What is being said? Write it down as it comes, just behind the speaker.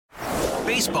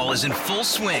Baseball is in full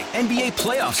swing. NBA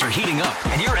playoffs are heating up,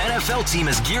 and your NFL team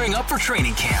is gearing up for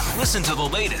training camp. Listen to the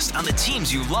latest on the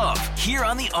teams you love here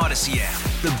on the Odyssey app.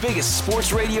 The biggest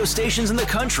sports radio stations in the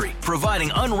country,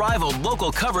 providing unrivaled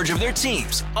local coverage of their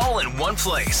teams, all in one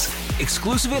place.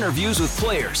 Exclusive interviews with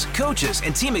players, coaches,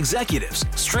 and team executives,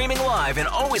 streaming live and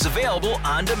always available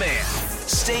on demand.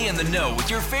 Stay in the know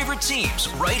with your favorite teams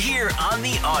right here on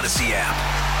the Odyssey app.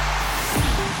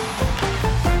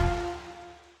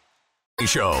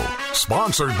 Show,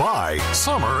 sponsored by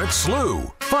Summer at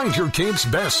SLU. Find your kid's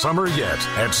best summer yet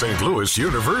at St. Louis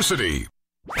University.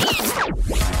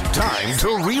 Time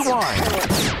to rewind.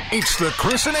 It's the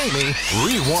Chris and Amy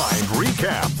Rewind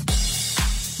Recap.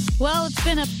 Well, it's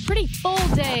been a pretty full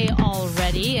day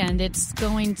already, and it's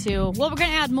going to, well, we're going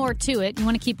to add more to it. You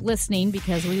want to keep listening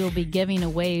because we will be giving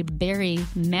away Barry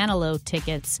Manilow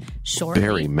tickets shortly.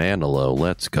 Barry Manilow,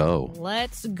 let's go.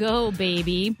 Let's go,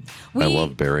 baby. I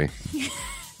love Barry.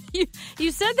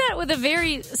 You said that with a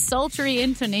very sultry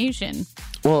intonation.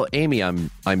 Well, Amy,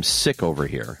 I'm sick over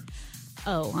here.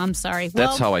 Oh, I'm sorry.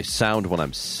 That's how I sound when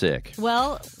I'm sick.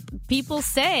 Well, people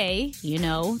say,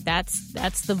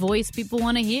 that's the voice people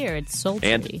want to hear. It's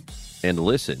sultry. And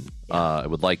listen, I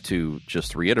would like to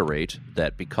just reiterate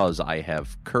that because I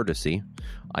have courtesy,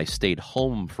 I stayed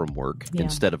home from work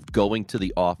instead of going to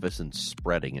the office and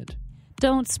spreading it.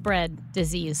 Don't spread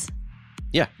disease.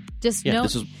 Yeah. This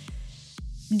is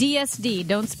DSD,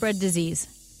 don't spread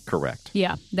disease. Correct.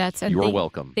 Yeah, You're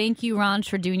welcome. Thank you, Ron,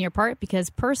 for doing your part, because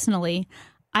personally,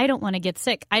 I don't want to get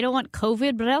sick. I don't want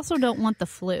COVID, but I also don't want the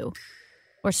flu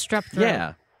or strep throat.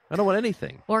 Yeah, I don't want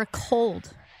anything. Or a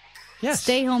cold. Yes.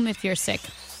 Stay home if you're sick.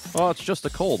 Oh, it's just a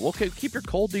cold. Well, okay, keep your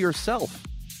cold to yourself.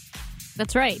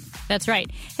 That's right. That's right.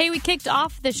 Hey, we kicked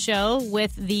off the show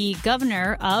with the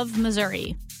governor of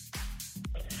Missouri.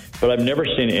 But I've never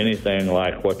seen anything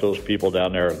like what those people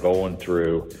down there are going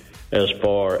through as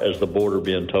far as the border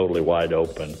being totally wide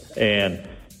open. And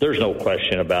there's no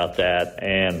question about that.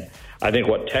 And I think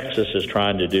what Texas is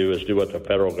trying to do is do what the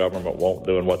federal government won't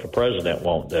do and what the president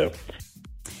won't do.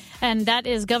 And that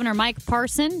is Governor Mike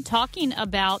Parson talking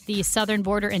about the southern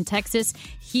border in Texas.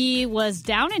 He was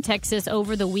down in Texas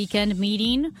over the weekend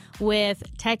meeting with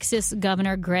Texas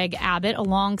Governor Greg Abbott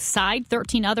alongside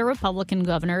 13 other Republican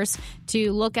governors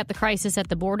to look at the crisis at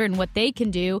the border and what they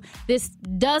can do. This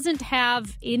doesn't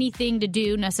have anything to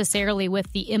do necessarily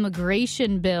with the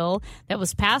immigration bill that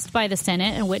was passed by the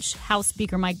Senate, in which House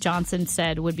Speaker Mike Johnson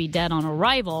said would be dead on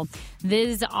arrival.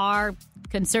 These are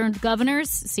concerned governors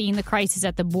seeing the crisis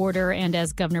at the border and,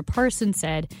 as Governor Parson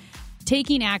said,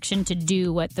 taking action to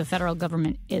do what the federal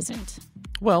government isn't.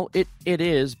 Well, it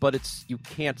is, but you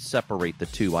can't separate the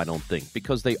two, I don't think,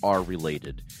 because they are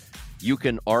related. You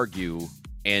can argue,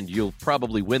 and you'll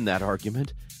probably win that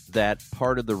argument, that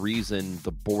part of the reason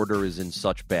the border is in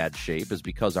such bad shape is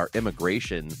because our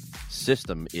immigration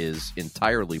system is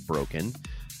entirely broken.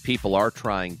 People are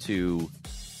trying to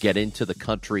get into the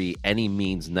country any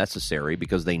means necessary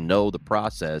because they know the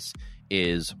process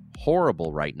is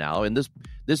horrible right now. And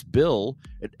this bill,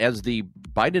 as the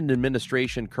Biden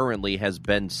administration currently has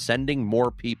been sending more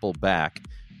people back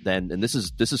than, and this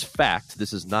is fact,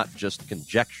 this is not just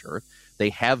conjecture,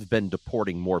 they have been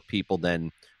deporting more people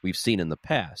than we've seen in the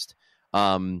past.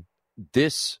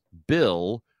 This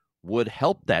bill would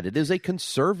help that. It is a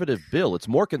conservative bill. It's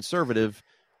more conservative,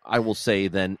 I will say,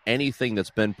 than anything that's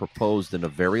been proposed in a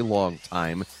very long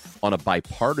time on a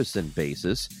bipartisan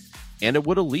basis, and it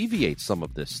would alleviate some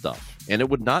of this stuff. And it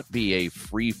would not be a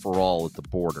free-for-all at the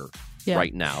border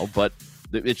right now, but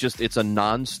it's a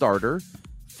non-starter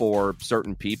for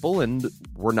certain people, and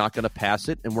we're not going to pass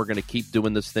it, and we're going to keep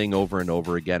doing this thing over and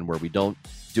over again where we don't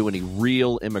do any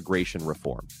real immigration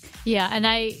reform. Yeah,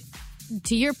 and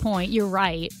to your point, you're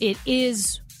right. It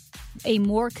is a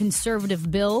more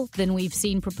conservative bill than we've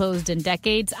seen proposed in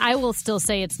decades. I will still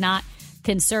say it's not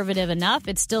conservative enough.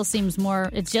 It still seems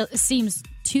seems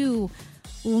too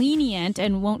lenient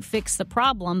and won't fix the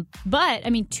problem. But, I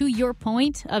mean, to your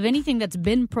point, of anything that's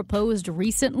been proposed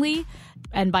recently,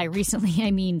 and by recently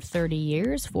I mean 30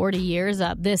 years, 40 years,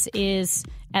 this is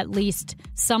at least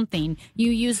something.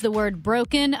 You used the word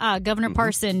broken. Governor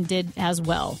Parson did as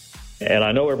well. And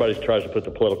I know everybody tries to put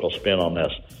the political spin on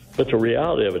this, but the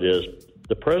reality of it is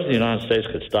the President of the United States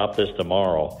could stop this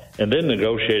tomorrow and then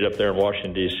negotiate up there in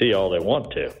Washington, D.C. all they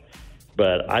want to.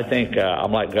 But I think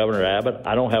I'm like Governor Abbott.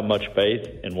 I don't have much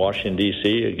faith in Washington,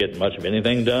 D.C. to get much of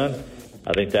anything done.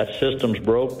 I think that system's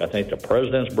broke. I think the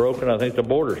president's broken. I think the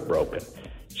border's broken.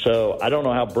 So I don't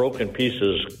know how broken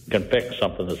pieces can fix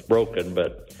something that's broken,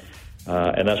 but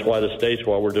and that's why the states,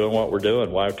 while we're doing what we're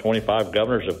doing, why 25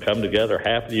 governors have come together,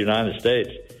 half of the United States,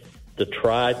 to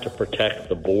try to protect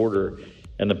the border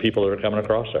and the people that are coming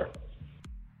across there.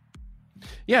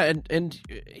 Yeah, and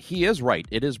he is right.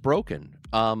 It is broken.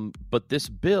 But this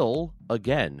bill,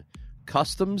 again,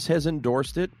 Customs has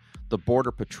endorsed it. The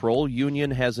Border Patrol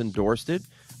Union has endorsed it.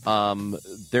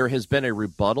 There has been a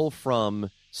rebuttal from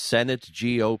Senate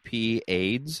GOP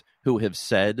aides who have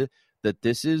said that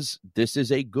this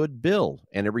is a good bill,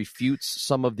 and it refutes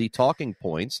some of the talking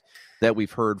points that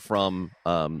we've heard from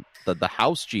the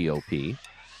House GOP.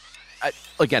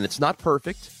 Again, it's not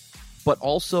perfect, but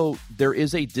also there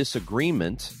is a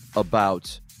disagreement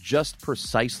about just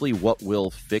precisely what will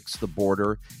fix the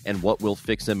border and what will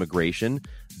fix immigration.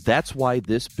 That's why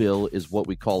this bill is what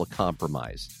we call a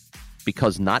compromise,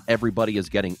 because not everybody is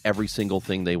getting every single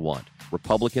thing they want.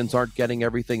 Republicans aren't getting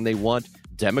everything they want.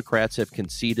 Democrats have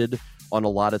conceded on a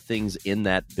lot of things in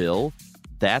that bill.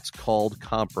 That's called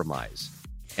compromise,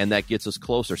 and that gets us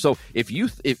closer. So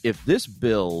if this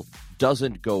bill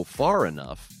doesn't go far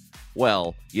enough,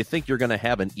 well, you think you're going to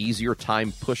have an easier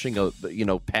time passing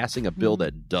a bill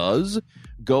that does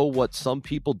go what some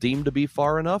people deem to be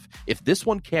far enough? If this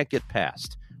one can't get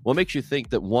passed, what makes you think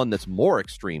that one that's more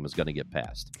extreme is going to get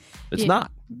passed? It's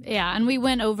not. Yeah, and we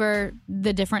went over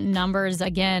the different numbers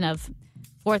again of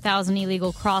 4,000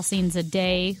 illegal crossings a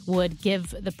day would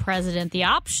give the president the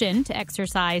option to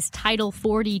exercise Title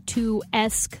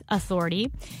 42-esque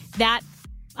authority. That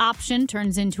option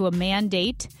turns into a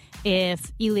mandate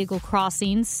if illegal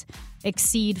crossings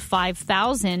exceed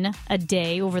 5,000 a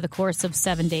day over the course of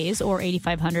 7 days, or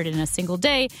 8,500 in a single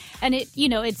day. And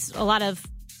it's a lot of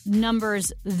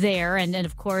numbers there. And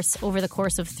of course, over the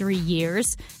course of 3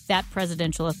 years, that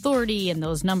presidential authority and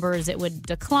those numbers, it would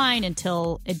decline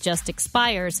until it just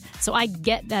expires. So I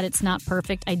get that it's not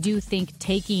perfect. I do think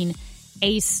taking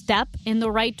a step in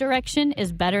the right direction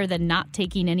is better than not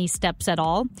taking any steps at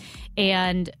all.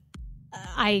 And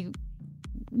I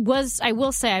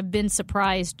will say I've been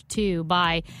surprised, too,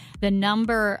 by the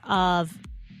number of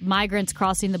migrants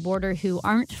crossing the border who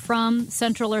aren't from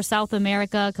Central or South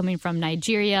America, coming from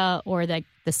Nigeria or the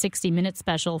 60-minute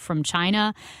special from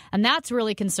China. And that's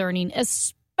really concerning,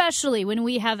 especially when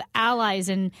we have allies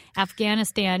in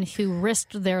Afghanistan who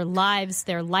risked their lives,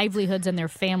 their livelihoods, and their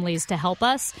families to help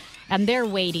us. And they're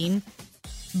waiting,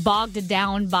 bogged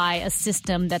down by a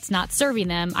system that's not serving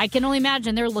them. I can only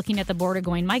imagine they're looking at the border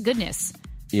going, my goodness.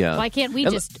 Yeah. Why can't we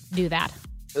just do that?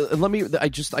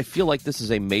 I feel like this is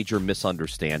a major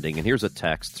misunderstanding. And here's a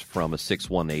text from a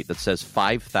 618 that says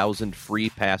 5,000 free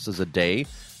passes a day.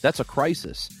 That's a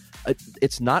crisis.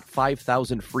 It's not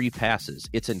 5,000 free passes.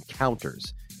 It's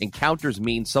encounters. Encounters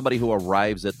mean somebody who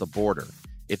arrives at the border.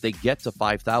 If they get to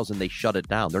 5,000, they shut it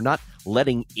down. They're not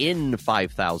letting in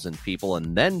 5,000 people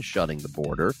and then shutting the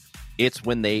border. It's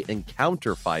when they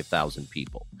encounter 5,000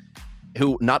 people,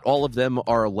 who not all of them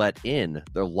are let in.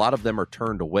 A lot of them are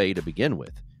turned away to begin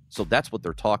with. So that's what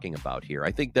they're talking about here.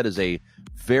 I think that is a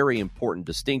very important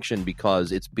distinction,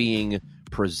 because it's being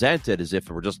presented as if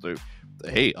we're just,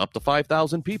 hey, up to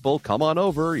 5,000 people, come on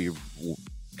over, you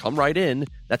come right in.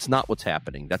 That's not what's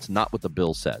happening. That's not what the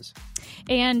bill says.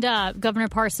 And Governor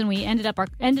Parson, we ended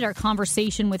our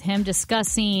conversation with him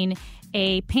discussing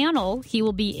a panel he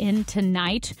will be in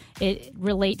tonight. It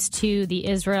relates to the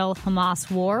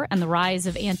Israel-Hamas war and the rise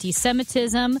of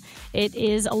anti-Semitism. It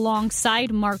is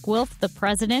alongside Mark Wilf, the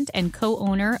president and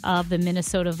co-owner of the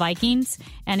Minnesota Vikings,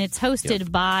 and it's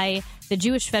hosted by the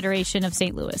Jewish Federation of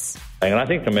St. Louis. And I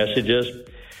think the message is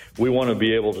we want to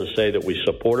be able to say that we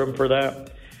support them for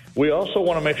that. We also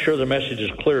want to make sure the message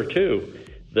is clear, too,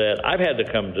 that I've had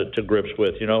to come to grips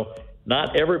with.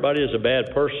 Not everybody is a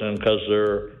bad person because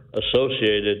they're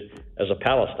associated as a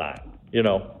Palestine. They're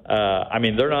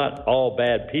not all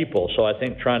bad people. So I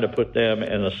think trying to put them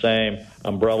in the same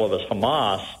umbrella as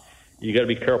Hamas, you got to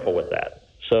be careful with that.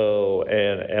 So,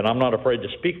 and I'm not afraid to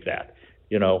speak that,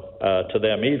 to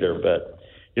them either. But,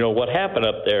 what happened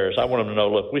up there is I want them to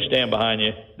know, look, we stand behind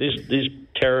you. These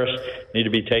terrorists need to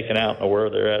be taken out and where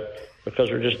they're at, because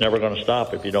they're just never going to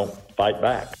stop if you don't fight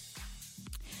back.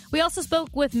 We also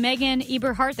spoke with Megan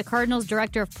Eberhardt, the Cardinals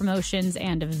Director of Promotions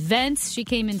and Events. She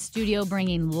came in studio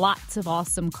bringing lots of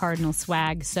awesome Cardinal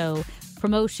swag. So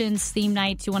promotions, theme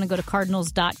nights, you want to go to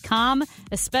cardinals.com,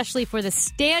 especially for the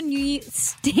Stanley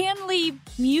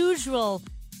Musial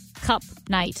Cup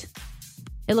night.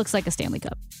 It looks like a Stanley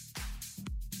Cup.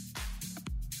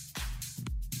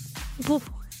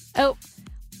 Oh,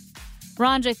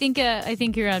 Ranj, I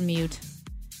think you're on mute.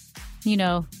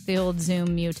 The old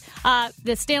Zoom mute.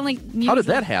 The Stanley Musial. How did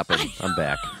that happen? I'm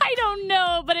back. I don't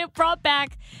know, but it brought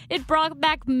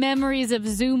back memories of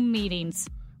Zoom meetings.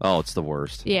 Oh, it's the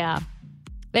worst. Yeah.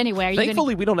 Anyway,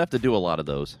 thankfully we don't have to do a lot of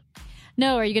those.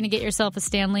 No, are you going to get yourself a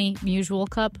Stanley Musial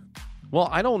Cup? Well,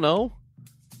 I don't know.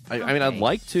 I mean, I'd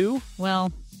like to.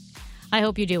 Well, I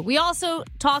hope you do. We also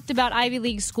talked about Ivy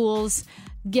League schools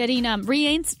getting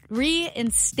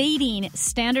reinstating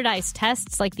standardized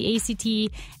tests like the ACT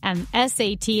and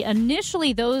SAT.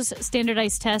 Initially, those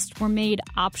standardized tests were made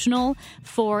optional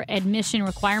for admission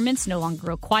requirements, no longer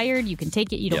required. You can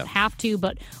take it, you don't have to.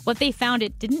 But what they found,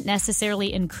 it didn't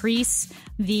necessarily increase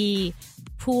the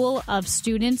pool of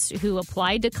students who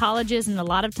applied to colleges, and a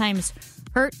lot of times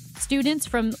hurt students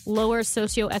from lower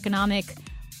socioeconomic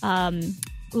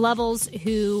levels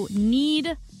who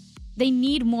need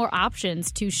more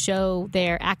options to show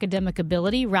their academic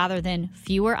ability rather than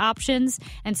fewer options.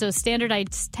 And so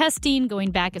standardized testing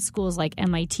going back at schools like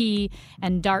MIT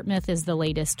and Dartmouth is the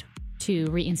latest to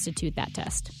reinstitute that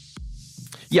test.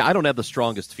 Yeah, I don't have the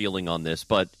strongest feeling on this,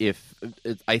 but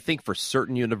I think for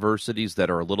certain universities that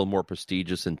are a little more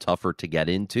prestigious and tougher to get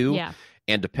into,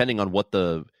 and depending on what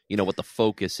the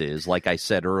focus is, like I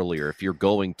said earlier, if you're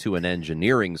going to an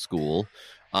engineering school,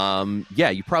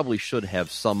 you probably should have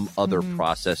some other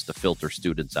process to filter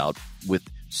students out with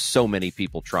so many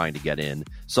people trying to get in.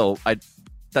 So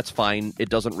that's fine. It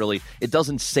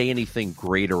doesn't say anything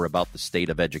greater about the state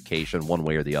of education one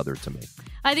way or the other to me.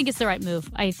 I think it's the right move.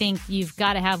 I think you've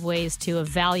got to have ways to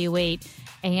evaluate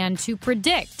and to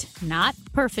predict, not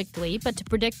perfectly, but to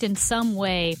predict in some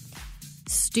way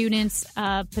students'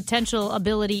 potential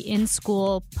ability in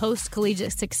school,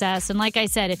 post-collegiate success. And like I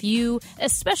said, if you,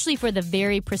 especially for the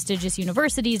very prestigious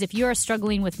universities, if you're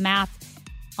struggling with math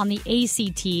on the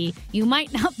ACT, you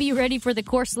might not be ready for the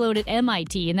course load at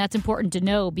MIT. And that's important to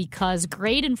know because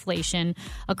grade inflation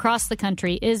across the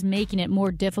country is making it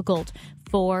more difficult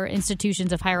for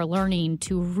institutions of higher learning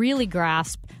to really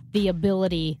grasp the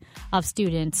ability of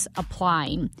students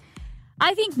applying.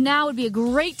 I think now would be a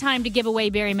great time to give away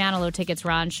Barry Manilow tickets,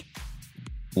 Ranj.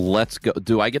 Let's go.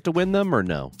 Do I get to win them or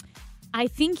no? I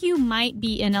think you might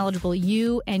be ineligible,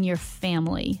 you and your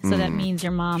family. So that means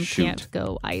your mom can't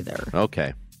go either.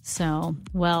 Okay. So,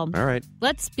 well, all right.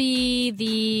 Let's be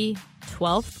the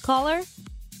 12th caller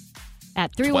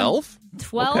at 12th?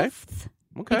 12th.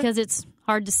 Okay. Because it's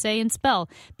hard to say and spell.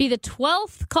 Be the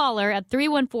 12th caller at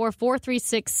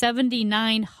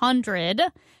 314-436-7900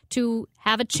 to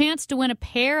have a chance to win a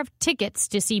pair of tickets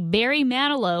to see Barry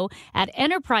Manilow at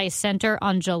Enterprise Center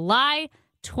on July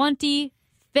 25th.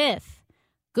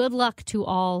 Good luck to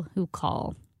all who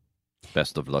call.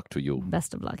 Best of luck to you.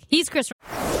 Best of luck. He's Chris.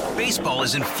 Baseball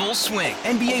is in full swing.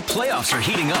 NBA playoffs are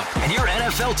heating up, and your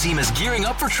NFL team is gearing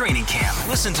up for training camp.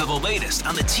 Listen to the latest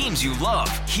on the teams you love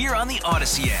here on the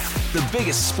Odyssey app. The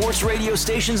biggest sports radio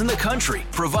stations in the country,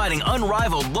 providing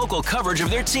unrivaled local coverage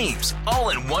of their teams, all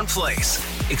in one place.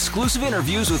 Exclusive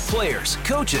interviews with players,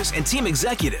 coaches, and team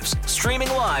executives, streaming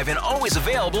live and always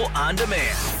available on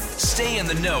demand. Stay in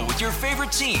the know with your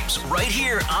favorite teams right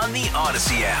here on the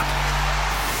Odyssey app.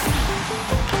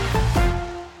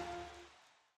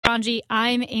 Ranji,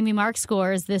 I'm Amy Mark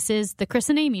Scores. This is the Chris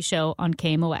and Amy Show on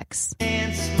KMOX.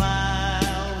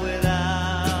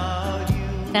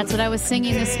 That's what I was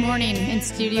singing this morning in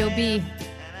Studio B.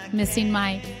 Missing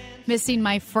my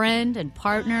friend and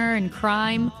partner in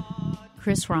crime,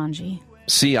 Chris Ranji.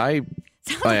 See, I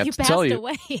have to tell you.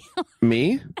 Away.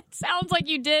 Me? It sounds like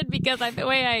you did because the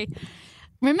way I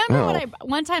remember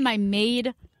one time I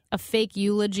made a fake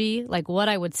eulogy, like what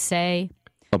I would say.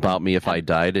 About me if I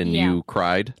died and you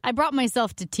cried? I brought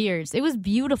myself to tears. It was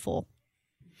beautiful.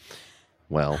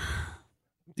 Well,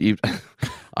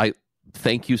 I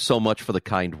thank you so much for the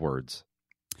kind words.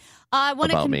 I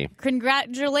want to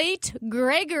congratulate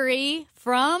Gregory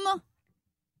from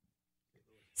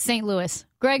St. Louis.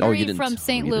 Gregory from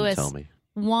St. Louis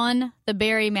won the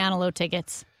Barry Manilow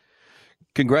tickets.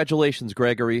 Congratulations,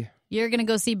 Gregory. You're going to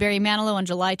go see Barry Manilow on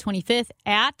July 25th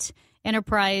at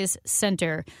Enterprise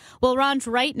Center. Well, Ranj,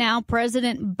 right now,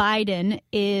 President Biden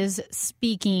is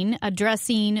speaking,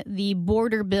 addressing the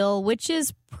border bill, which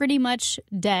is pretty much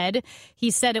dead.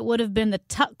 He said it would have been the,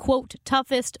 quote,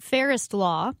 toughest, fairest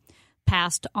law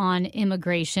passed on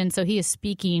immigration. So he is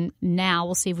speaking now.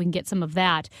 We'll see if we can get some of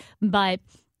that. But,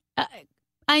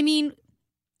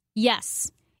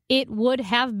 yes, it would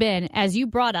have been, as you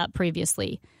brought up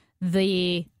previously,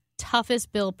 the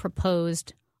toughest bill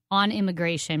proposed on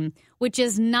immigration, which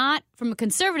is not, from a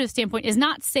conservative standpoint, is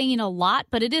not saying a lot,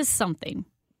 but it is something.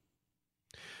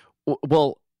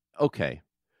 Well, okay.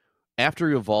 After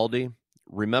Uvalde,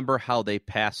 remember how they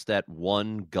passed that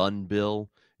one gun bill,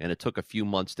 and it took a few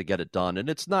months to get it done, and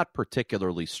it's not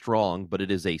particularly strong, but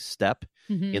it is a step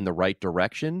in the right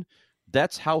direction.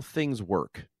 That's how things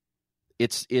work.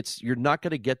 It's you're not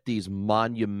going to get these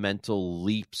monumental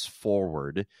leaps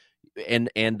forward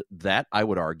And that, I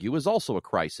would argue, is also a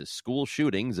crisis. School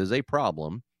shootings is a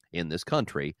problem in this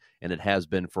country, and it has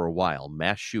been for a while.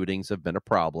 Mass shootings have been a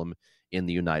problem in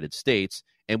the United States,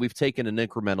 and we've taken an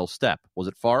incremental step. Was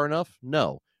it far enough?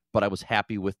 No, but I was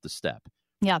happy with the step.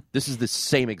 Yeah. This is the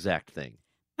same exact thing.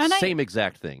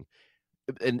 Exact thing.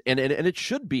 And it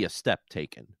should be a step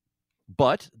taken.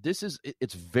 But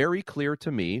it's very clear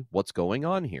to me what's going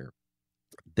on here.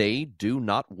 They do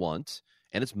not want,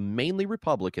 and it's mainly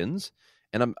Republicans,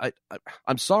 and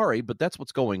I'm sorry, but that's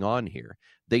what's going on here.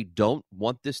 They don't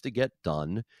want this to get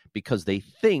done because they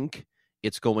think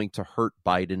it's going to hurt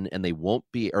Biden, and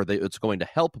it's going to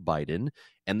help Biden,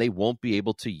 and they won't be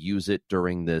able to use it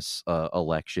during this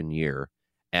election year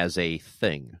as a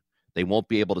thing. They won't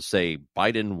be able to say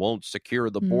Biden won't secure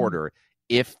the border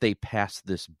if they pass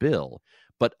this bill.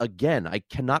 But again, I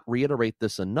cannot reiterate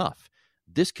this enough.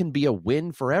 This can be a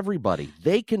win for everybody.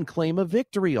 They can claim a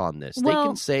victory on this. They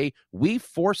can say, we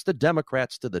forced the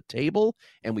Democrats to the table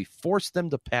and we forced them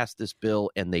to pass this bill,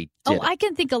 and they did. I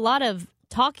can think a lot of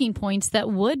talking points that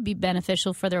would be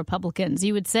beneficial for the Republicans.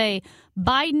 You would say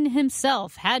Biden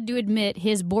himself had to admit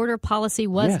his border policy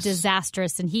was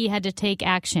disastrous and he had to take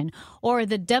action. Or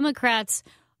the Democrats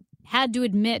had to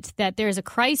admit that there's a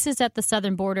crisis at the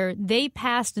southern border. They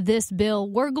passed this bill.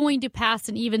 We're going to pass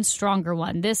an even stronger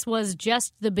one. This was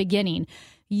just the beginning.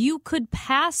 You could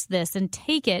pass this and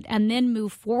take it and then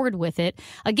move forward with it.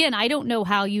 Again, I don't know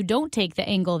how you don't take the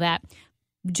angle that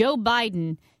Joe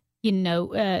Biden, and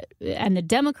the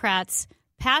Democrats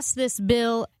pass this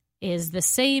bill is the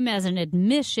same as an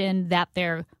admission that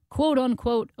their quote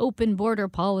unquote open border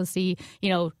policy,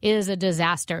 is a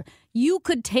disaster. You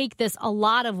could take this a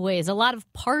lot of ways, a lot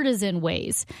of partisan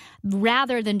ways,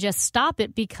 rather than just stop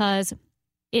it, because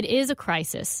it is a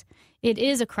crisis. It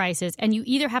is a crisis, and you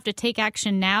either have to take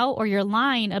action now or you're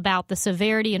lying about the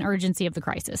severity and urgency of the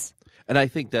crisis. And I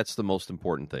think that's the most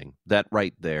important thing. That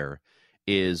right there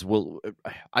is,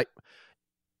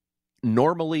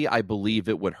 normally I believe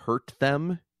it would hurt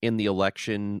them in the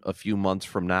election a few months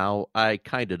from now. I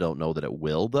kind of don't know that it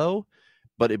will, though.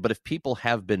 But if people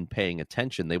have been paying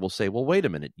attention, they will say, well, wait a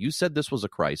minute. You said this was a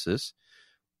crisis.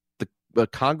 The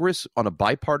Congress, on a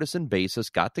bipartisan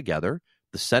basis, got together.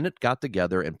 The Senate got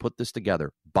together and put this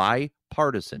together.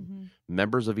 Bipartisan. Mm-hmm.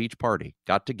 Members of each party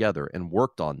got together and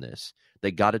worked on this.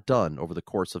 They got it done over the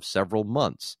course of several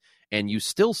months. And you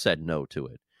still said no to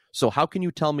it. So how can you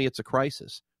tell me it's a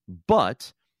crisis?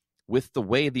 But with the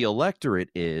way the electorate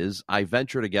is, I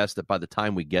venture to guess that by the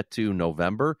time we get to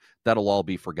November, that'll all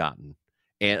be forgotten.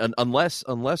 And unless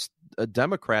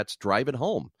Democrats drive it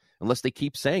home, unless they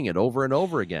keep saying it over and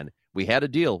over again, we had a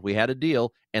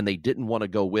deal, and they didn't want to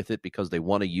go with it because they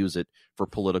want to use it for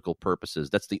political purposes.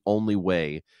 That's the only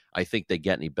way I think they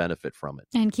get any benefit from it.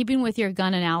 And keeping with your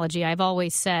gun analogy, I've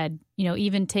always said,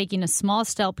 even taking a small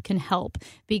step can help,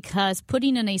 because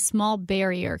putting in a small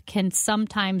barrier can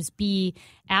sometimes be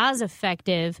as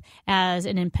effective as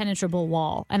an impenetrable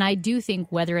wall. And I do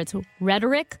think whether it's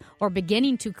rhetoric or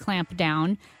beginning to clamp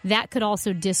down, that could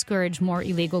also discourage more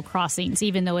illegal crossings,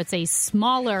 even though it's a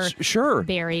smaller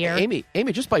barrier. Amy,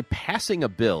 just by passing a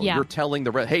bill, you're telling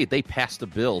hey, they passed a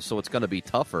bill, so it's going to be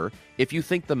tougher. If you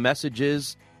think the message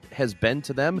has been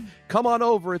to them, come on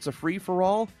over, it's a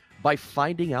free-for-all, by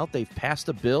finding out they've passed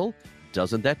a bill,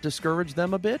 doesn't that discourage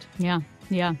them a bit? Yeah.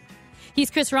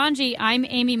 He's Chris Ranji. I'm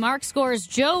Amy Markscores.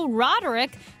 Joe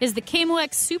Roderick is the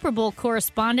KMOX Super Bowl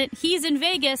correspondent. He's in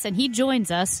Vegas, and he joins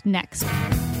us next.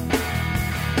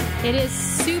 It is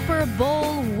Super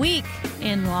Bowl week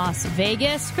in Las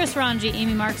Vegas. Chris Ranji,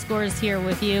 Amy Markscores here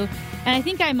with you. And I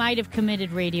think I might have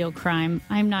committed radio crime.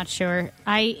 I'm not sure.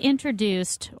 I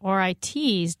introduced, or I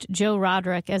teased, Joe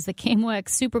Roderick as the KMOX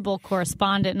Super Bowl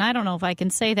correspondent, and I don't know if I can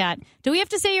say that. Do we have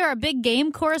to say you're a big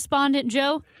game correspondent,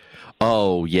 Joe?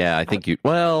 Oh, yeah, I think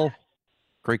well,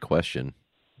 great question.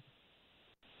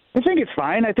 I think it's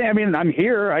fine. I'm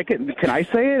here. Can I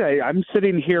say it? I'm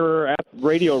sitting here at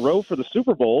Radio Row for the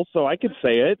Super Bowl, so I could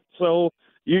say it. So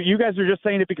you guys are just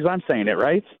saying it because I'm saying it,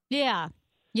 right? Yeah,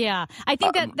 I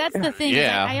think that's the thing.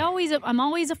 Yeah. I'm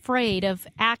always afraid of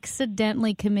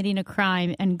accidentally committing a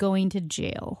crime and going to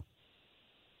jail.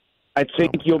 I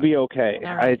think you'll be okay.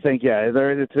 Right. I think,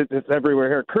 it's everywhere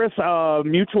here. Chris, a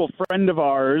mutual friend of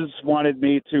ours, wanted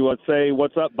me to say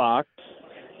 "What's up, Box"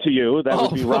 to you. That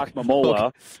would be Rock Mamola.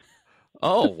 Okay.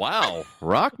 Oh, wow.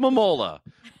 Rock Mamola,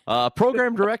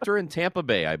 program director in Tampa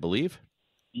Bay, I believe.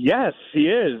 Yes, he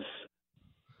is.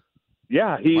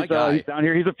 Yeah, he's down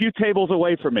here. He's a few tables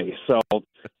away from me, so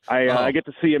I get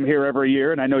to see him here every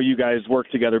year, and I know you guys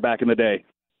worked together back in the day.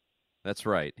 That's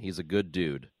right. He's a good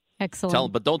dude.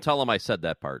 Excellent. But don't tell him I said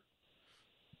that part.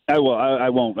 I will. I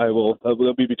won't. I will.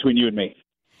 It'll be between you and me.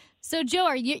 So,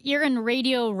 Joe, you're in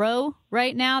Radio Row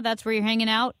right now? That's where you're hanging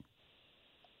out?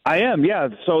 I am, yeah.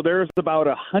 So there's about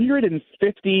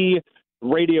 150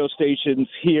 radio stations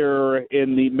here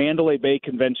in the Mandalay Bay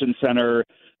Convention Center,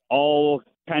 all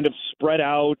kind of spread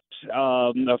out.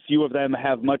 A few of them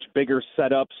have much bigger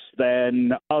setups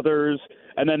than others.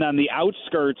 And then on the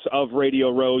outskirts of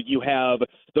Radio Row, you have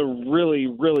the really,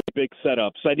 really big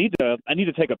setups. I need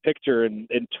to take a picture and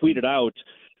tweet it out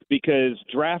because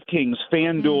DraftKings,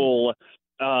 FanDuel,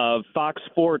 Fox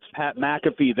Sports, Pat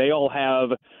McAfee, they all have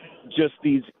just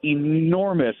these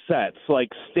enormous sets, like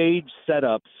stage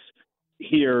setups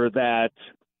here that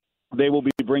they will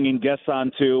be bringing guests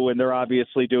onto, and they're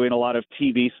obviously doing a lot of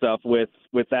TV stuff with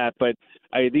that. But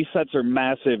these sets are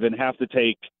massive and have to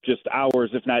take just hours,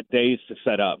 if not days, to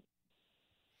set up.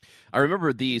 I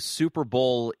remember the Super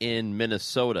Bowl in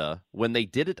Minnesota when they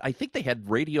did it. I think they had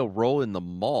Radio Row in the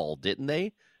mall, didn't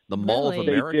they? The Mall of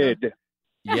America? They did.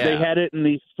 Yeah. They had it in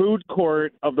the food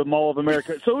court of the Mall of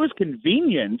America. So it was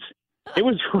convenient. It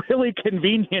was really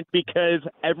convenient because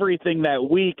everything that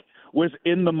week was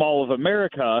in the Mall of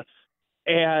America.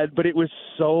 But it was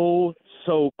so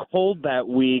cold that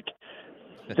week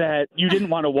that you didn't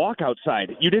want to walk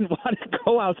outside. You didn't want to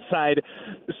go outside.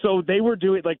 So they were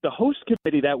doing, like the host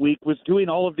committee that week was doing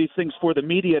all of these things for the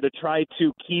media to try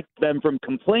to keep them from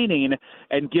complaining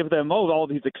and give them all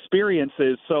these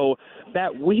experiences. So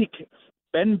that week,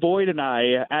 Ben Boyd and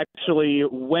I actually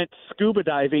went scuba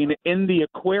diving in the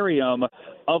aquarium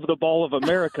of the Mall of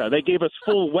America. They gave us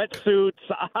full wetsuits,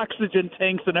 oxygen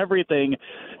tanks, and everything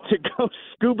to go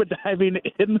scuba diving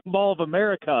in the Mall of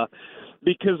America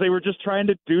because they were just trying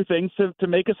to do things to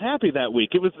make us happy that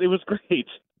week. It was great.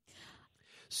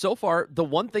 So far, the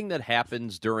one thing that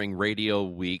happens during Radio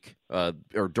Week,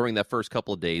 or during that first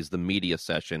couple of days, the media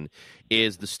session,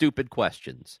 is the stupid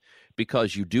questions,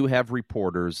 because you do have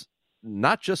reporters,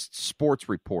 not just sports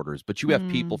reporters, but you have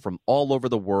people from all over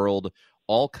the world,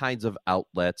 all kinds of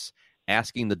outlets,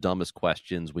 asking the dumbest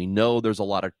questions. We know there's a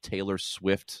lot of Taylor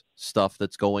Swift stuff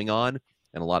that's going on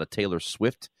and a lot of Taylor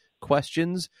Swift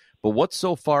questions, but what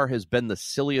so far has been the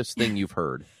silliest thing you've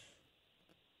heard?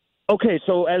 Okay,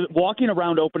 so as walking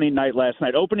around opening night last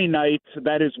night,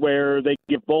 that is where they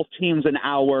give both teams an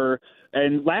hour.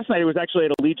 And last night it was actually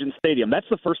at Allegiant Stadium. That's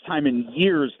the first time in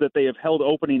years that they have held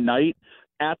opening night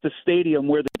at the stadium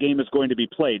where the game is going to be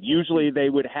played. Usually they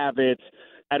would have it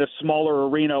at a smaller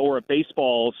arena or a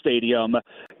baseball stadium,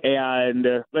 and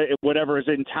whatever is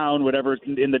in town, whatever is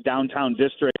in the downtown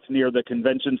district near the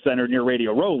convention center near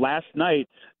Radio Row. Last night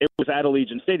it was at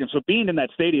Allegiant Stadium. So being in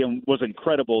that stadium was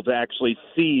incredible to actually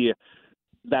see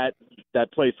that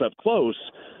place up close.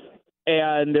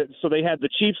 And so they had the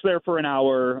Chiefs there for an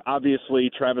hour. Obviously,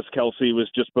 Travis Kelce was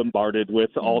just bombarded with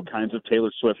all kinds of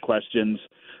Taylor Swift questions.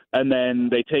 And then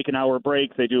they take an hour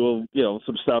break. They do,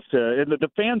 some stuff and the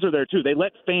fans are there too. They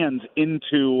let fans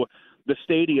into the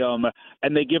stadium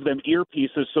and they give them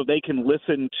earpieces so they can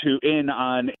listen in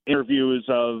on interviews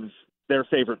of their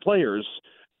favorite players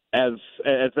as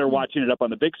they're watching it up on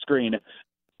the big screen.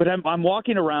 But I'm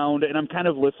walking around and I'm kind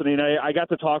of listening. I got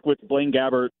to talk with Blaine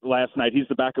Gabbert last night. He's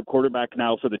the backup quarterback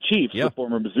now for the Chiefs, the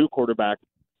former Mizzou quarterback.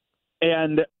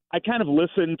 And I kind of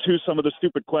listened to some of the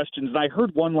stupid questions. And I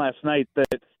heard one last night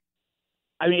that,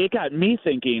 it got me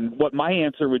thinking what my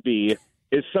answer would be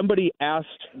is somebody asked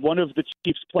one of the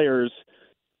Chiefs players,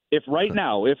 if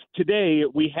today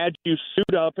we had you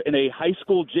suit up in a high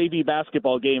school JV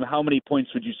basketball game, how many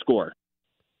points would you score?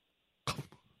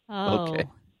 Oh.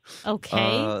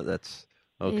 Okay. That's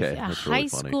okay. That's really high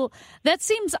funny. School. That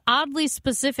seems oddly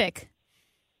specific.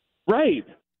 Right.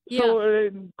 Yeah. So,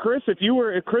 Chris, if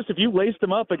you laced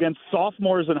them up against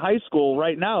sophomores in high school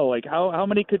right now, like how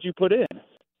many could you put in?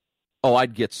 Oh,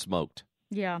 I'd get smoked.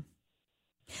 Yeah.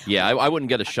 Yeah, I wouldn't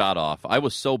get a shot off. I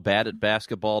was so bad at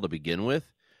basketball to begin with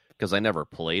because I never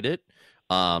played it.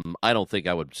 I don't think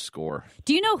I would score.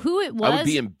 Do you know who it was? I would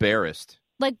be embarrassed.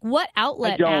 Like what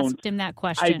outlet asked him that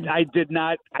question? I did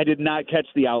not catch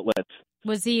the outlet.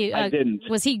 Was he? I didn't.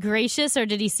 Was he gracious or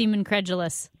did he seem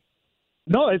incredulous?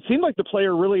 No, it seemed like the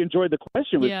player really enjoyed the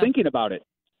question. Was thinking about it.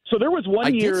 So there was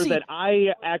one year that I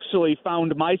actually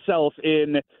found myself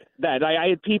in that. I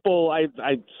had people I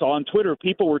saw on Twitter.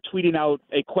 People were tweeting out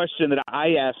a question that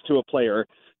I asked to a player.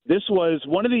 This was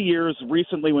one of the years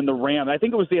recently when the Rams. I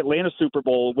think it was the Atlanta Super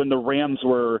Bowl when the Rams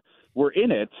were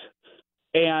in it.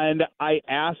 And I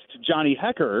asked Johnny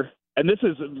Hecker, and this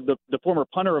is the former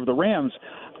punter of the Rams,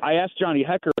 I asked Johnny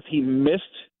Hecker if he missed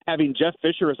having Jeff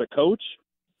Fisher as a coach,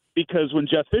 because when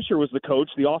Jeff Fisher was the coach,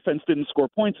 the offense didn't score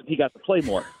points and he got to play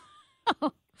more.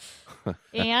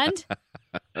 And?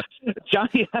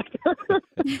 Johnny Hecker,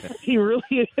 he really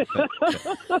is.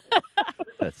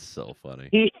 That's so funny.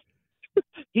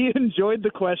 He enjoyed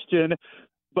the question,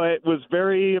 but was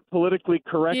very politically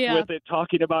correct with it,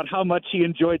 talking about how much he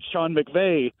enjoyed Sean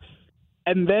McVay.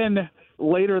 And then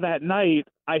later that night,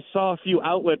 I saw a few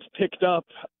outlets picked up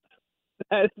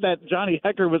that Johnny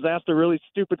Hecker was asked a really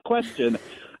stupid question.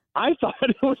 I thought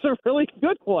it was a really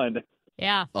good one.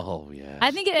 Yeah. Oh, yeah.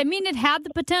 It had the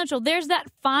potential. There's that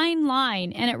fine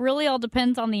line, and it really all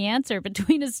depends on the answer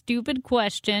between a stupid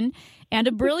question and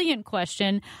a brilliant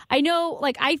question. I know,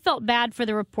 I felt bad for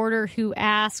the reporter who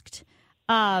asked,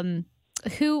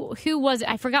 who was it?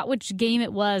 I forgot which game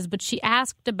it was, but she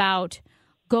asked about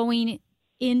going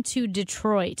into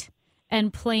Detroit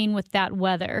and playing with that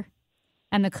weather.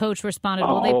 And the coach responded,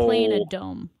 well, they play in a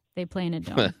dome. They play in a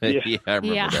dome. Yeah, I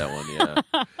remember that one,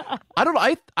 yeah. I don't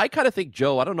know. I kind of think,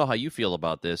 Joe, I don't know how you feel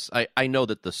about this. I know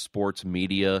that the sports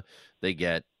media, they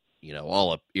get,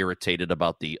 all irritated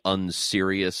about the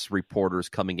unserious reporters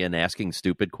coming in asking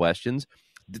stupid questions.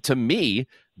 To me,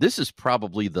 this is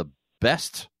probably the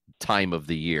best time of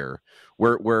the year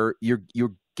where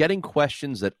you're getting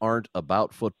questions that aren't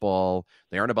about football.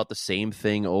 They aren't about the same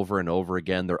thing over and over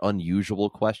again. They're unusual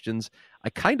questions. I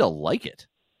kind of like it.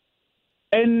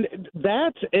 And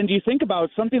you think about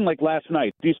something like last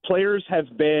night. These players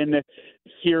have been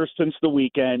here since the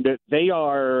weekend. They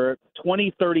are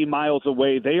 20, 30 miles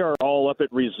away. They are all up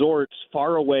at resorts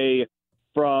far away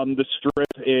from the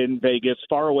Strip in Vegas,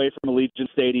 far away from Allegiant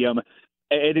Stadium.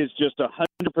 It is just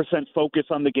 100% focus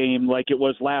on the game like it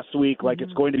was last week, like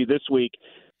it's going to be this week.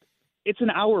 It's an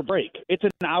hour break. It's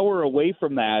an hour away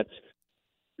from that.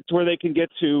 It's where they can get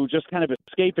to just kind of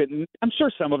escape it. And I'm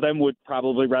sure some of them would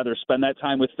probably rather spend that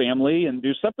time with family and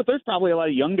do stuff, but there's probably a lot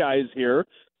of young guys here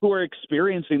who are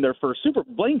experiencing their first Super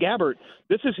Bowl. Blaine Gabbert,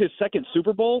 this is his second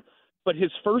Super Bowl, but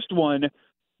his first one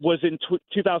was in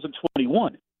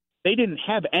 2021. They didn't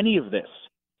have any of this.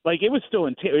 It was still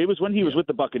it was when he was with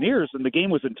the Buccaneers and the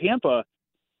game was in Tampa,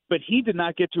 but he did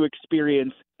not get to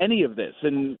experience any of this.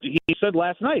 And he said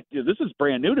last night, this is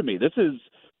brand new to me. This is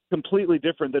completely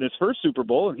different than his first Super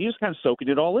Bowl, and he was kind of soaking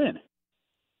it all in.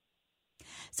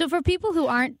 So for people who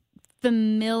aren't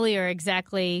familiar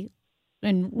exactly,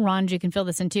 and Ron, you can fill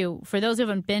this in too, for those who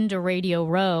haven't been to Radio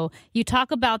Row, you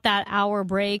talk about that hour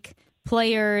break,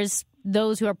 players,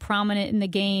 those who are prominent in the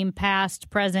game, past,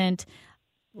 present,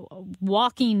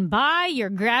 walking by, you're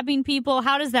grabbing people.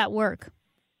 How does that work?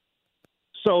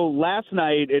 So last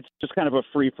night, it's just kind of a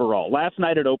free-for-all. Last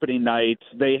night at opening night,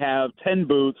 they have 10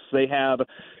 booths. They have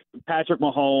Patrick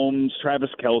Mahomes, Travis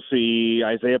Kelce,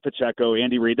 Isaiah Pacheco,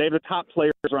 Andy Reid. They have the top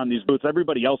players around these booths.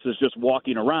 Everybody else is just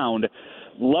walking around.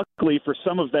 Luckily for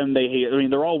some of them,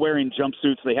 they're all wearing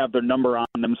jumpsuits. They have their number on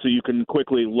them, so you can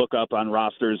quickly look up on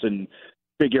rosters and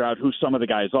figure out who some of the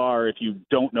guys are if you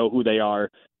don't know who they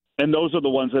are. And those are the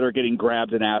ones that are getting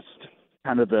grabbed and asked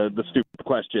kind of the stupid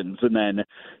questions. And then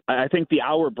I think the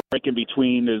hour break in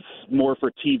between is more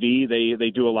for TV. They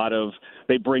do a lot of,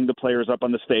 they bring the players up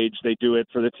on the stage. They do it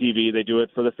for the TV. They do it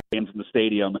for the fans in the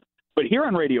stadium. But here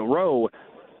on Radio Row,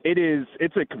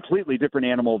 it's a completely different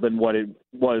animal than what it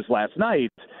was last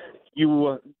night.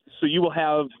 So you will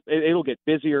have, it'll get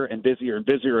busier and busier and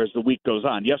busier as the week goes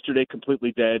on. Yesterday,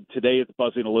 completely dead. Today, it's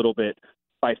buzzing a little bit.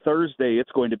 By Thursday, it's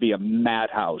going to be a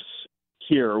madhouse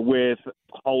here with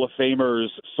Hall of Famers,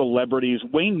 celebrities.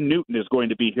 Wayne Newton is going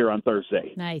to be here on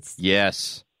Thursday. Nice.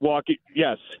 Yes.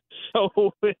 Yes. So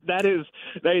we're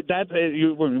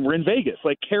in Vegas.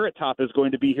 Carrot Top is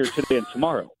going to be here today and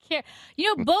tomorrow.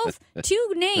 Both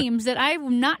two names that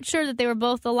I'm not sure that they were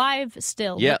both alive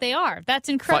still, but they are. That's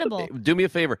incredible. Do me a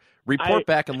favor. Report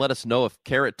back and let us know if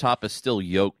Carrot Top is still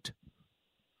yoked.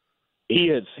 He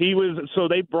is. He was. So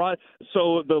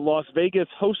the Las Vegas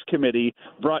host committee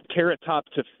brought Carrot Top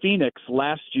to Phoenix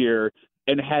last year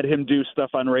and had him do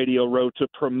stuff on Radio Row to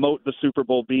promote the Super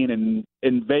Bowl being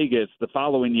in Vegas the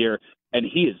following year, and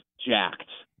he is jacked.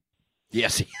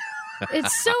 Yes.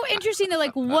 It's so interesting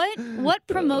that what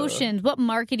promotions, what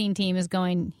marketing team is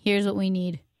going, here's what we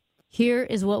need. Here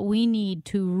is what we need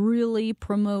to really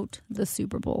promote the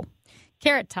Super Bowl.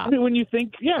 Carrot Top. I mean, when you say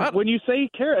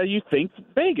Carrot, you think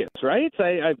Vegas, right?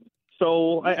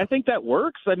 I think that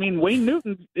works. I mean, Wayne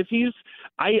Newton, if he's,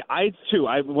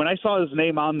 when I saw his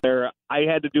name on there, I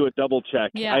had to do a double check.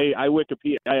 Yeah. I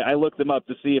looked him up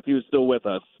to see if he was still with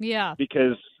us. Yeah.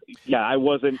 Because, I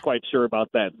wasn't quite sure about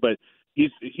that, but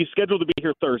he's scheduled to be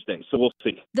here Thursday, so we'll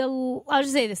see. I'll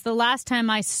just say this: the last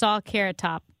time I saw Carrot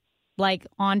Top,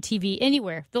 on TV,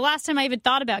 anywhere. The last time I even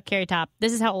thought about Carrot Top,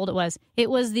 this is how old it was.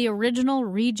 It was the original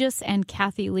Regis and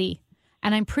Kathy Lee.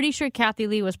 And I'm pretty sure Kathy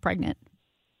Lee was pregnant.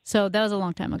 So that was a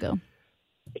long time ago.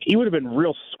 He would have been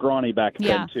real scrawny back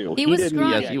then, too. He was didn't,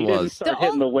 scrawny. Yes, he he was. didn't start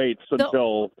hitting the weights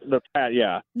until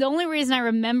yeah. The only reason I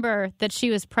remember that she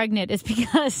was pregnant is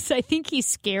because I think he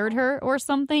scared her or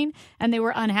something, and they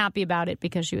were unhappy about it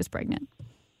because she was pregnant.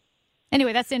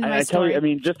 Anyway, that's the end of my story. Tell you, I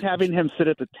mean, just having him sit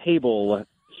at the table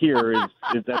here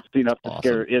is that's enough to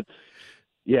scare.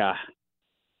 Yeah.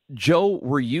 Joe,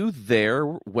 were you there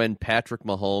when Patrick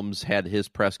Mahomes had his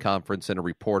press conference and a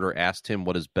reporter asked him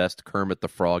what his best Kermit the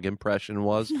Frog impression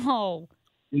was?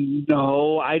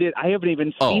 No, I did. I haven't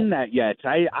even seen that yet.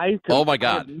 Oh my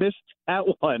God, I missed that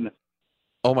one.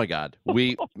 Oh my God,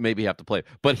 we maybe have to play.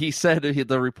 But he said,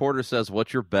 the reporter says,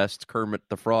 "What's your best Kermit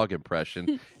the Frog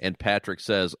impression?" And Patrick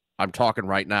says, "I'm talking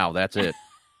right now. That's it."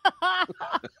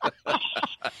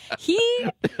 He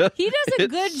does a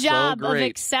good job of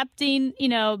accepting,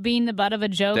 being the butt of a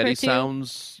joke that or he two.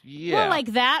 Sounds, well,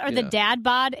 like that, or the dad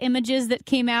bod images that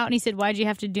came out, and he said, "Why'd you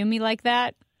have to do me like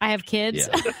that? I have kids."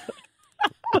 Yeah.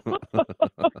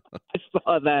 I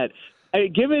saw that.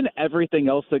 Given everything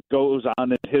else that goes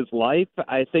on in his life,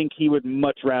 I think he would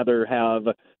much rather have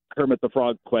Kermit the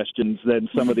Frog questions than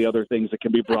some of the other things that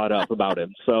can be brought up about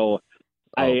him. So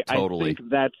totally. I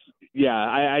think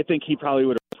I think he probably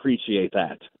would appreciate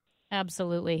that.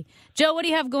 Absolutely. Joe, what do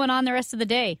you have going on the rest of the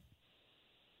day?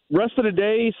 Rest of the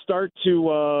day, start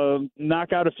to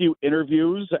knock out a few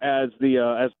interviews as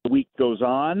the week goes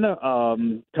on.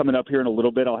 Coming up here in a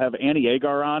little bit, I'll have Annie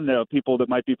Agar on. People that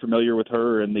might be familiar with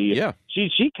her, and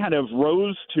she kind of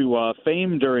rose to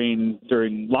fame during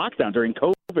lockdown, during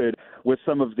COVID, with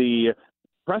some of the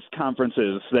press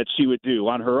conferences that she would do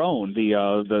on her own,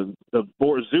 the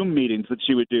board Zoom meetings that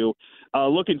she would do.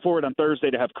 Looking forward on Thursday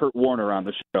to have Kurt Warner on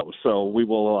the show. So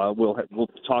we'll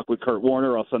talk with Kurt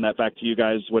Warner. I'll send that back to you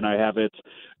guys when I have it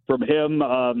from him.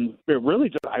 I really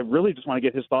just want to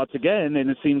get his thoughts again, and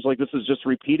it seems like this is just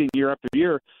repeating year after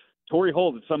year. Torrey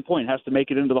Holt at some point has to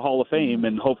make it into the Hall of Fame,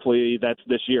 and hopefully that's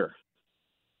this year.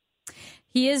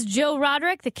 He is Joe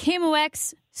Roderick, the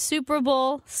KMOX Super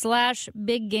Bowl /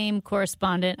 big game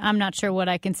correspondent. I'm not sure what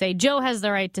I can say. Joe has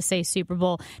the right to say Super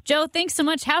Bowl. Joe, thanks so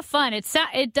much. Have fun.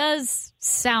 It does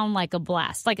sound like a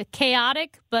blast, like a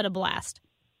chaotic, but a blast.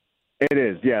 It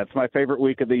is. Yeah, it's my favorite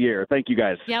week of the year. Thank you,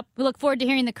 guys. Yep. We look forward to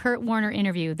hearing the Kurt Warner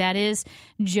interview. That is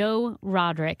Joe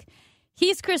Roderick.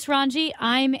 He's Chris Ranji.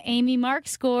 I'm Amy Mark.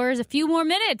 Scores a few more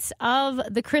minutes of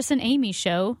the Chris and Amy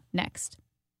show next.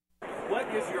 What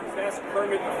is your best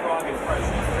Kermit the Frog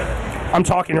impression? I'm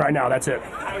talking right now. That's it.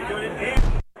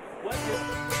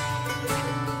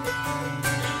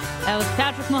 That was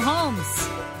Patrick Mahomes,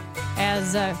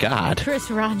 as Chris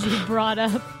Ranji brought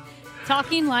up,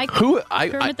 talking like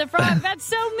Kermit the Frog. That's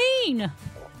so mean.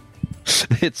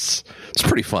 It's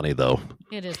pretty funny though.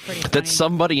 It is pretty funny that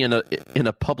somebody in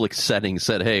a public setting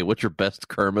said, "Hey, what's your best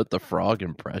Kermit the Frog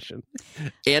impression?"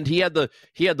 And he had the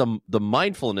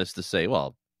mindfulness to say,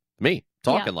 "Well, me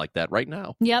talking like that right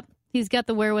now." Yep. He's got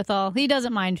the wherewithal. He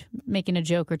doesn't mind making a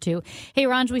joke or two. Hey,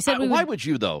 Ranj, we said why would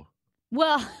you, though?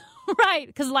 Well, right,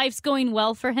 because life's going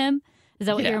well for him. Is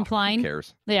that what you're implying? Who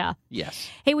cares? Yeah. Yes.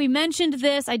 Hey, we mentioned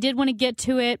this. I did want to get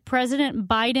to it. President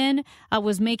Biden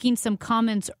was making some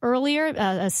comments earlier,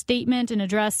 a statement, an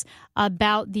address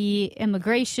about the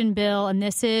immigration bill, and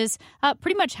this is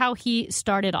pretty much how he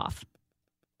started off.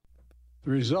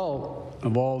 The result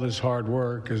of all this hard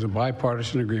work is a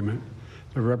bipartisan agreement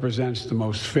that represents the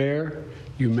most fair,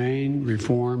 humane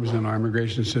reforms in our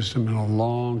immigration system in a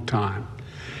long time,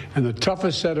 and the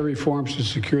toughest set of reforms to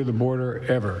secure the border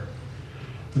ever.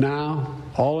 Now,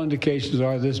 all indications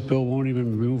are this bill won't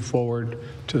even move forward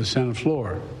to the Senate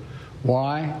floor.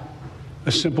 Why?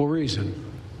 A simple reason: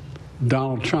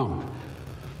 Donald Trump.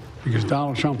 Because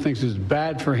Donald Trump thinks it's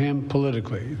bad for him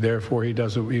politically. Therefore, he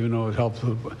doesn't, even though it helps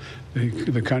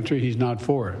the country, he's not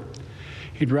for it.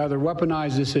 He'd rather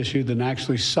weaponize this issue than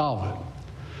actually solve it.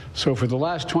 So for the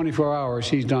last 24 hours,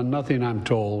 he's done nothing, I'm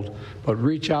told, but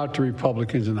reach out to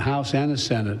Republicans in the House and the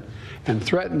Senate and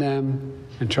threaten them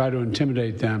and try to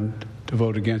intimidate them to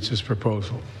vote against this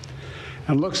proposal.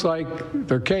 And it looks like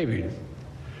they're caving.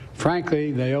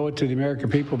 Frankly, they owe it to the American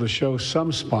people to show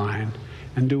some spine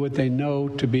and do what they know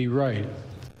to be right.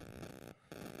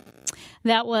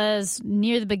 That was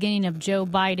near the beginning of Joe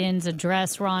Biden's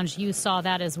address. Ranj, you saw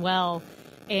that as well.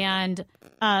 And,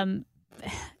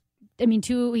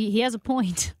 he has a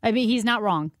point. I mean, he's not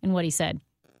wrong in what he said.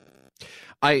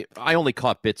 I only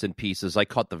caught bits and pieces. I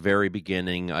caught the very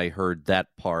beginning. I heard that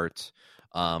part.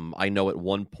 I know at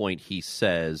one point he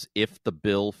says, if the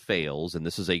bill fails, and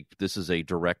this is a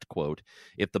direct quote,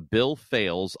 if the bill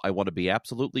fails, I want to be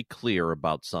absolutely clear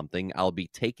about something. I'll be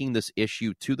taking this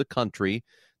issue to the country.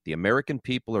 The American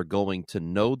people are going to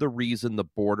know the reason the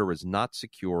border is not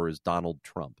secure is Donald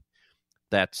Trump.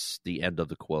 That's the end of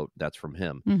the quote. That's from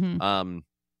him. Mm-hmm.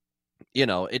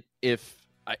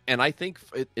 I think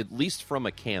at least from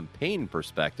a campaign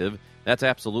perspective, that's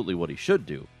absolutely what he should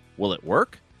do. Will it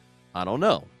work? I don't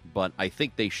know. But I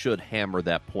think they should hammer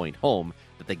that point home,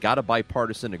 that they got a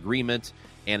bipartisan agreement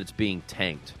and it's being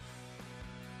tanked.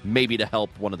 Maybe to help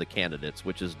one of the candidates,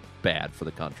 which is bad for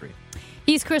the country.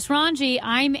 He's Chris Ranji.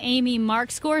 I'm Amy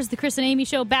Markscores. The Chris and Amy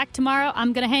Show back tomorrow.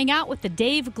 I'm going to hang out with the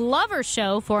Dave Glover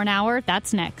Show for an hour.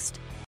 That's next.